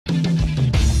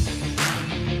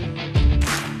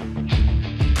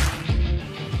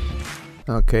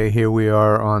Okay, here we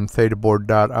are on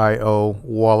thetaboard.io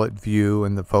wallet view,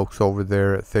 and the folks over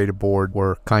there at Thetaboard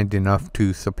were kind enough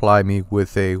to supply me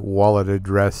with a wallet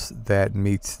address that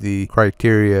meets the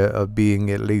criteria of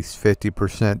being at least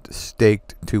 50%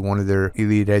 staked to one of their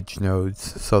Elite Edge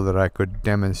nodes so that I could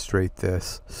demonstrate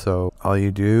this. So all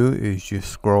you do is you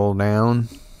scroll down.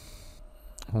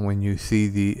 When you see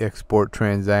the export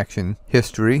transaction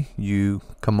history, you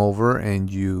come over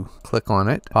and you click on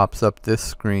it. Pops up this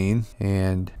screen,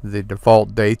 and the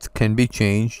default dates can be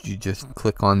changed. You just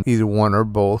click on either one or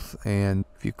both, and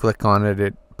if you click on it,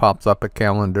 it pops up a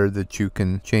calendar that you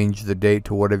can change the date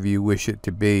to whatever you wish it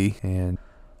to be. And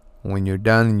when you're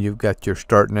done and you've got your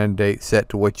start and end date set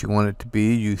to what you want it to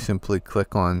be, you simply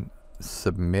click on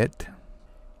submit.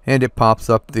 And it pops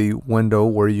up the window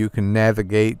where you can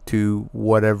navigate to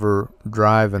whatever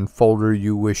drive and folder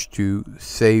you wish to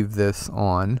save this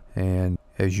on. And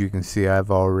as you can see, I've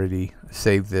already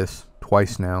saved this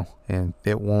twice now, and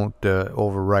it won't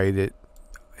overwrite it.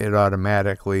 It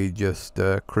automatically just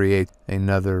creates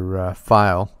another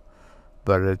file.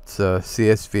 But it's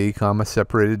CSV, comma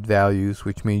separated values,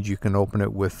 which means you can open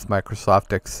it with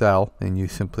Microsoft Excel, and you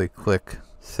simply click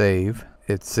save.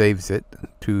 It saves it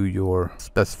to your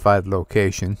specified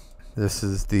location. This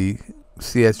is the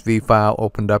CSV file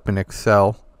opened up in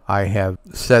Excel. I have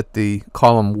set the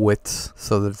column widths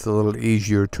so that it's a little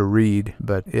easier to read,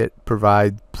 but it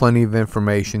provides plenty of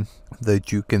information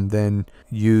that you can then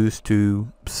use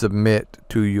to submit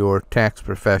to your tax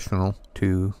professional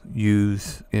to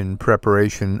use in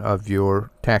preparation of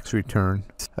your tax return.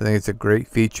 I think it's a great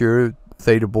feature.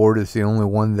 Thetaboard is the only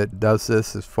one that does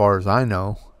this as far as I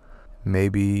know.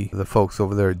 Maybe the folks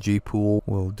over there at Gpool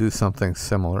will do something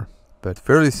similar, but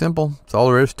fairly simple. That's all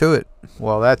there is to it.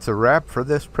 Well, that's a wrap for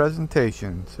this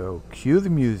presentation, so cue the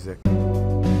music.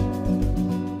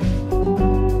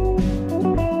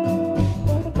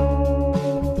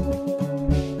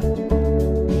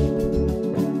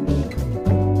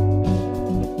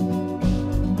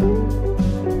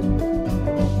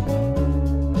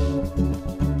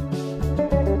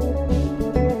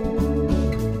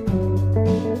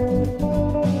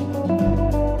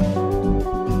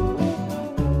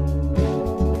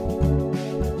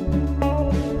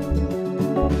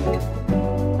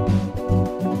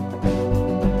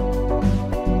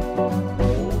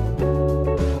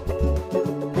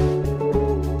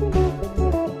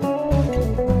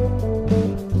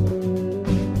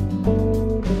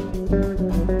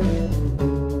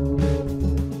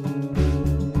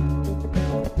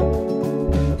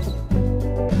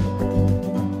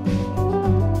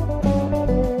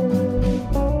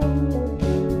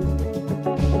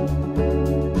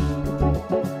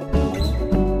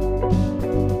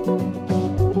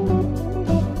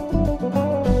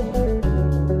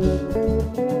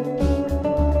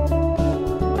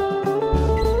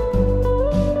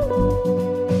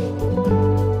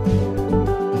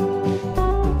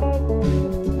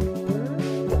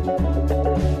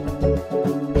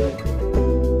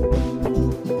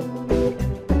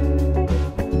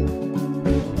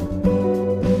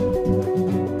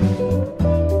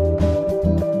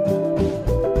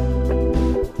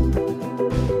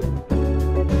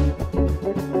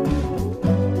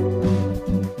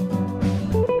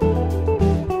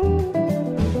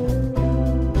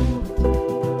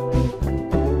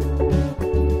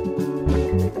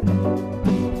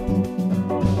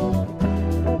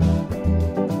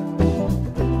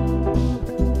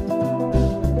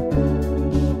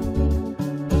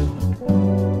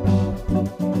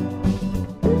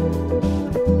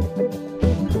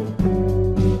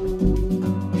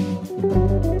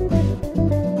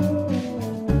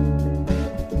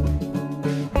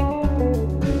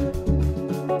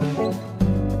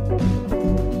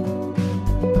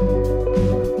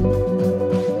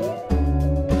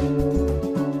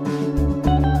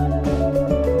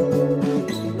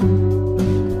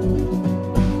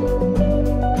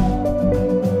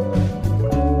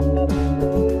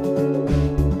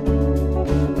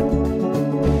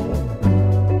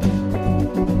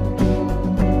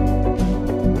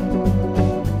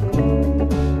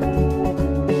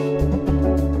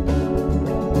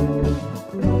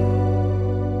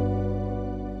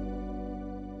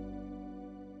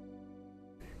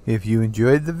 If you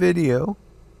enjoyed the video,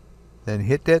 then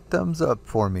hit that thumbs up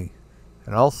for me,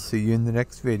 and I'll see you in the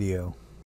next video.